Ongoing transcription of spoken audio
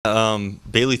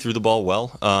Bailey threw the ball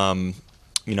well.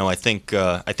 I think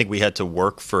we had to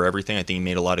work for everything. I think he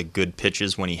made a lot of good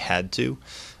pitches when he had to.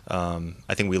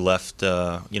 I think we left.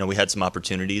 We had some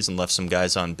opportunities and left some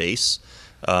guys on base.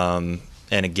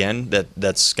 And again,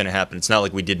 that's going to happen. It's not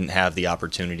like we didn't have the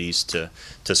opportunities to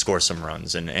score some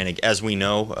runs. And as we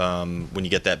know, when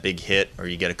you get that big hit or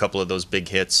you get a couple of those big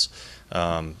hits,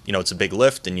 it's a big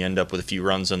lift, and you end up with a few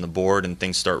runs on the board, and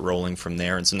things start rolling from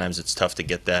there. And sometimes it's tough to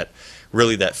get that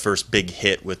first big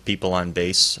hit with people on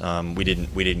base. We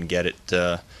didn't get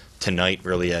it tonight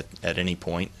really at any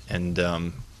point.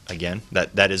 And again,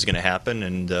 that is going to happen,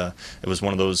 and it was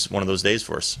one of those days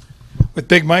for us. With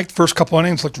Big Mike, first couple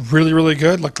innings looked really, really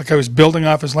good. Looked like I was building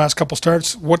off his last couple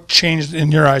starts. What changed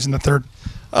in your eyes in the third?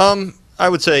 I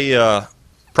would say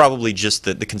probably just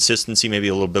the consistency, maybe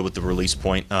a little bit with the release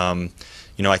point.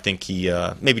 I think he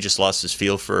maybe just lost his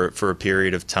feel for a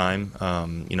period of time. I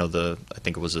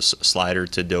think it was a slider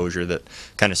to Dozier that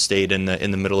kind of stayed in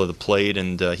the middle of the plate,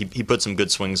 and he put some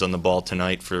good swings on the ball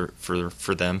tonight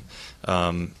for them.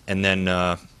 And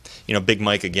then Big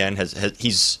Mike again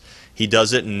he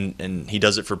does it, and he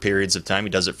does it for periods of time. He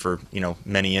does it for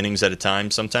many innings at a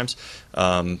time sometimes.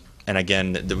 And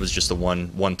again, there was just the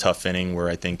one tough inning where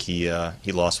I think he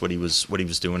lost what he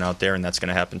was doing out there, and that's going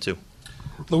to happen too.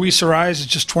 Luis Arise is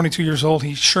just 22 years old.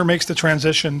 He sure makes the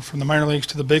transition from the minor leagues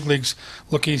to the big leagues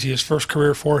look easy. His first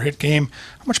career 4-hit game.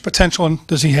 How much potential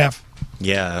does he have?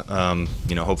 Yeah,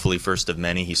 hopefully first of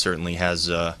many. He certainly has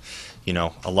a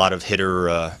lot of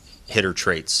hitter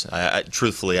traits.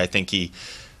 Truthfully, I think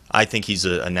he's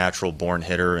a natural-born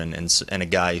hitter and a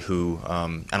guy who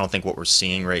I don't think what we're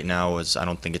seeing right now is I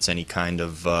don't think it's any kind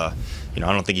of I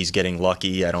don't think he's getting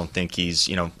lucky. I don't think he's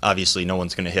obviously no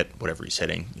one's going to hit whatever he's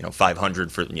hitting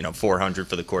 500 for 400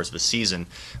 for the course of a season,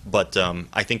 but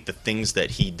I think the things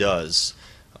that he does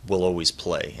will always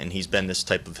play, and he's been this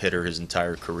type of hitter his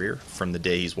entire career from the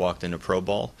day he's walked into pro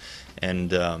ball,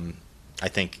 and I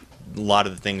think a lot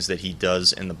of the things that he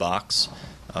does in the box.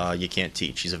 You can't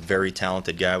teach. He's a very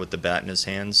talented guy with the bat in his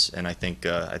hands, and I think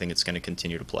it's going to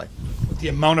continue to play. With the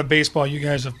amount of baseball you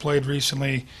guys have played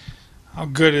recently, how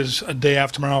good is a day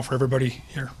after tomorrow for everybody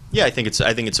here? Yeah, I think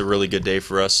it's a really good day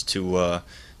for us to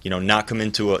not come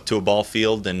into a ball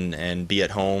field and be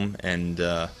at home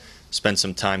and spend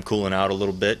some time cooling out a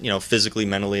little bit. Physically,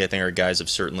 mentally, I think our guys have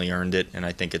certainly earned it, and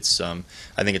I think it's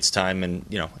time, and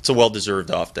it's a well-deserved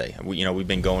off day. We've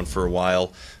been going for a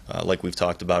while. Like we've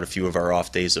talked about, a few of our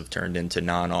off days have turned into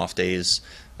non-off days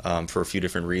for a few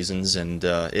different reasons, and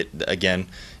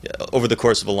over the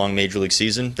course of a long major league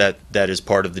season, that is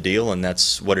part of the deal, and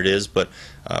that's what it is. But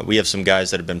we have some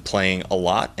guys that have been playing a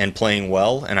lot and playing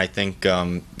well, and I think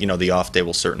the off day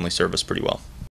will certainly serve us pretty well.